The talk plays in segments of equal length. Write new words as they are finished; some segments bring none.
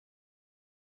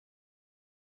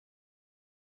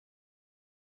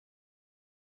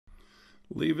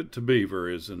Leave It to Beaver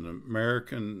is an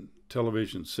American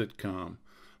television sitcom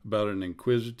about an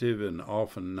inquisitive and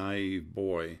often naive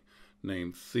boy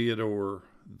named Theodore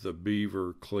the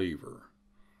Beaver Cleaver.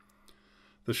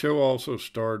 The show also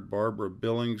starred Barbara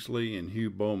Billingsley and Hugh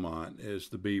Beaumont as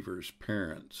the Beaver's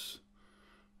parents,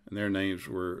 and their names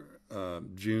were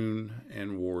June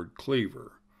and Ward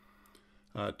Cleaver.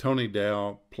 Tony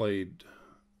Dow played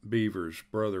Beaver's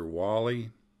brother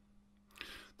Wally.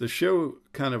 The show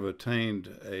kind of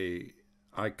attained a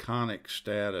iconic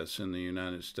status in the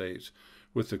United States,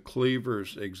 with the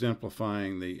Cleavers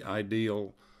exemplifying the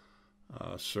ideal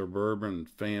suburban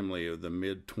family of the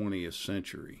mid-20th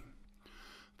century.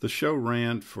 The show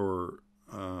ran for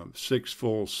 6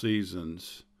 full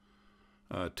seasons,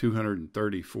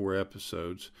 234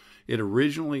 episodes. It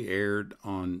originally aired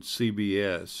on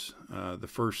CBS. The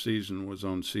first season was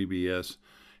on CBS,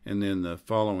 and then the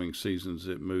following seasons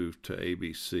it moved to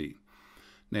ABC.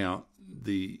 Now,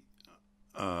 the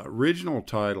original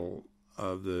title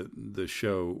of the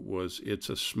show was It's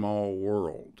a Small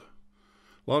World.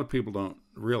 A lot of people don't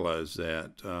realize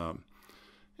that.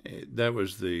 That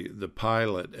was the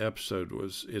pilot episode,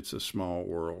 was It's a Small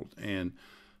World, and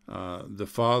the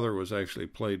father was actually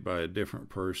played by a different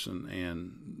person,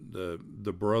 and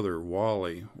the brother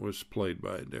Wally was played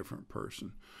by a different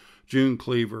person. June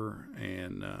Cleaver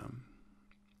and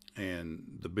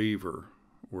the Beaver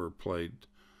were played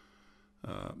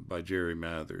by Jerry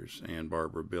Mathers and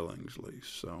Barbara Billingsley,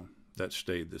 so that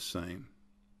stayed the same.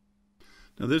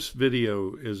 Now this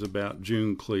video is about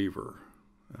June Cleaver,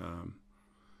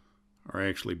 or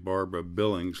actually Barbara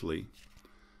Billingsley,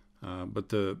 but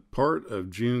the part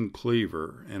of June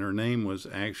Cleaver, and her name was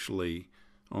actually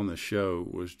on the show,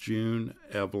 was June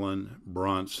Evelyn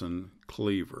Bronson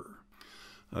Cleaver.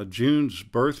 June's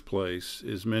birthplace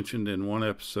is mentioned in one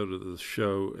episode of the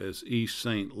show as East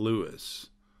St. Louis.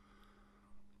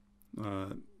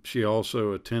 She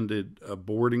also attended a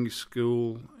boarding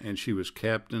school, and she was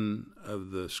captain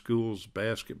of the school's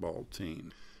basketball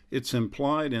team. It's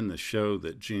implied in the show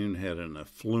that June had an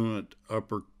affluent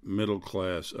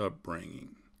upper-middle-class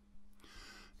upbringing.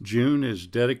 June is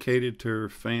dedicated to her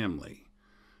family.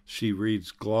 She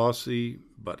reads glossy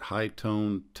but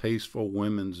high-toned, tasteful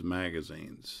women's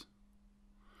magazines.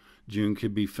 June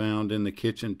could be found in the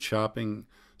kitchen chopping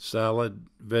salad,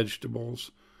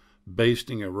 vegetables,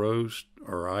 basting a roast,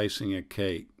 or icing a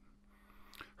cake.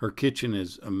 Her kitchen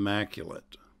is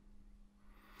immaculate.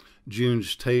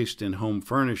 June's taste in home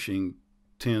furnishing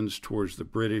tends towards the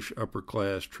British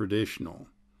upper-class traditional.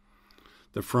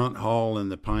 The front hall in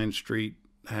the Pine Street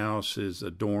house is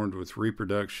adorned with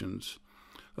reproductions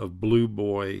of Blue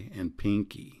Boy and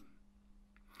Pinky.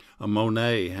 A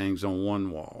Monet hangs on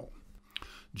one wall.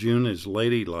 June is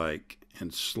ladylike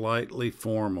and slightly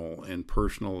formal in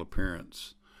personal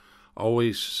appearance.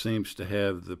 Always seems to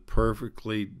have the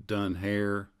perfectly done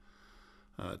hair,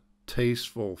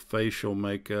 tasteful facial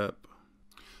makeup.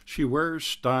 She wears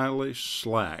stylish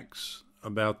slacks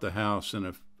about the house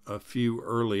in a few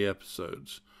early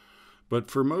episodes, but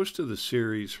for most of the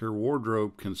series, her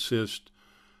wardrobe consists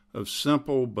of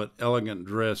simple but elegant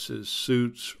dresses,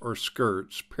 suits, or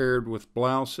skirts paired with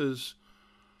blouses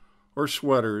or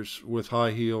sweaters with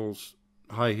high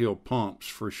heel pumps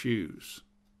for shoes.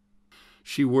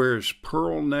 She wears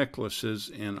pearl necklaces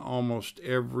in almost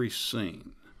every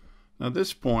scene. Now, at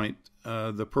this point,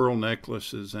 the pearl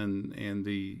necklaces and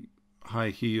the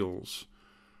high heels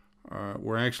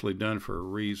were actually done for a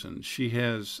reason. She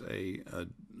has a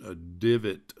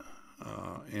divot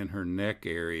in her neck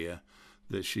area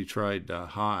that she tried to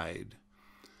hide,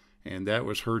 and that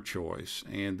was her choice.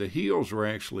 And the heels were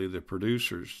actually the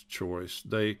producer's choice.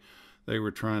 They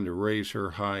were trying to raise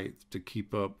her height to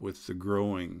keep up with the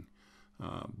growing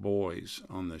boys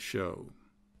on the show.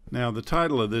 Now, the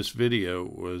title of this video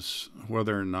was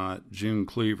whether or not June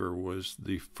Cleaver was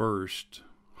the first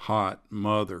hot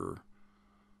mother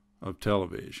of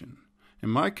television.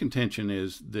 And my contention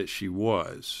is that she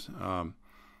was.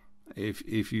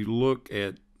 If you look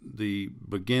at the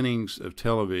beginnings of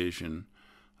television,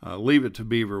 Leave It to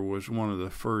Beaver was one of the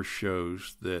first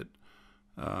shows that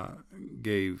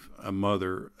gave a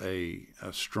mother a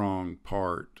strong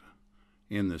part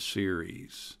in the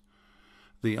series.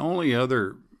 The only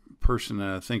other person that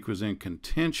I think was in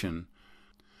contention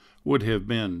would have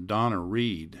been Donna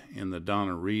Reed in the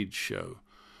Donna Reed Show.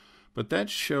 But that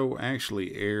show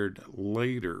actually aired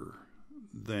later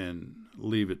than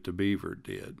Leave It to Beaver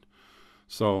did.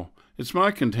 So it's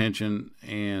my contention,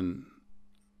 and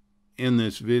in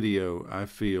this video I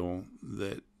feel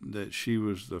that she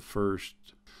was the first.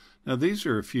 Now these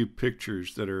are a few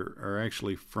pictures that are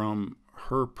actually from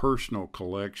her personal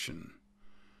collection.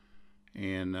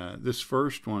 And this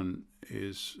first one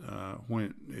is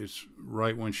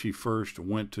right when she first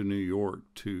went to New York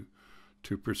to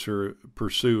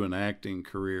pursue an acting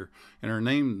career, and her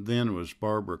name then was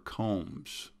Barbara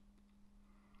Combs.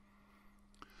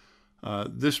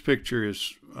 This picture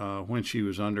is when she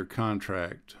was under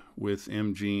contract with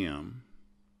MGM.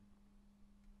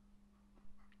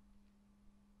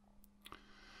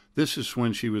 This is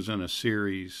when she was in a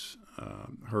series,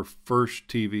 her first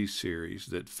TV series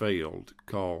that failed,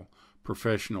 called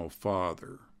Professional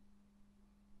Father.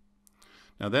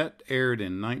 Now that aired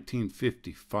in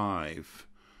 1955,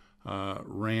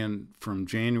 ran from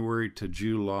January to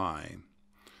July.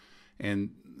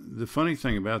 And the funny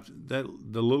thing about that,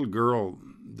 the little girl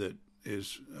that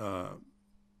is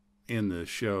in the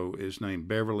show is named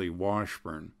Beverly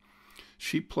Washburn.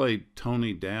 She played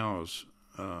Tony Dow's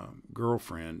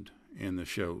girlfriend in the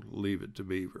show Leave It to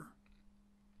Beaver.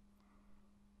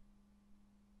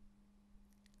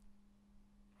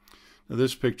 Now,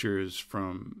 this picture is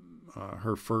from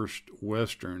her first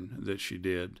Western that she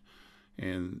did,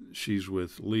 and she's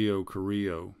with Leo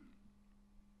Carrillo.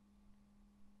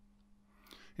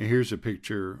 And here's a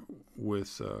picture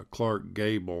with Clark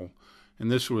Gable, and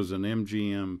this was an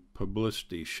MGM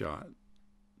publicity shot.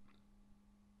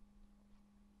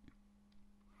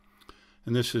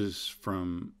 And this is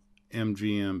from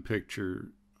MGM picture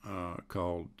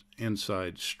called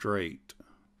Inside Straight.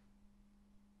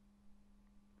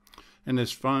 And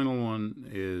this final one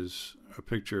is a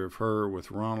picture of her with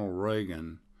Ronald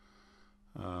Reagan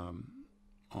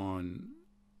on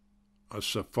a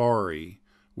safari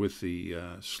with the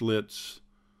Slits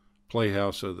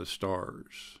Playhouse of the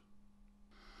Stars.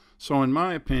 So in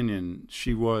my opinion,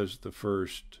 she was the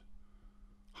first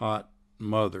hot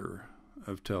mother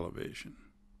of television.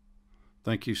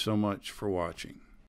 Thank you so much for watching.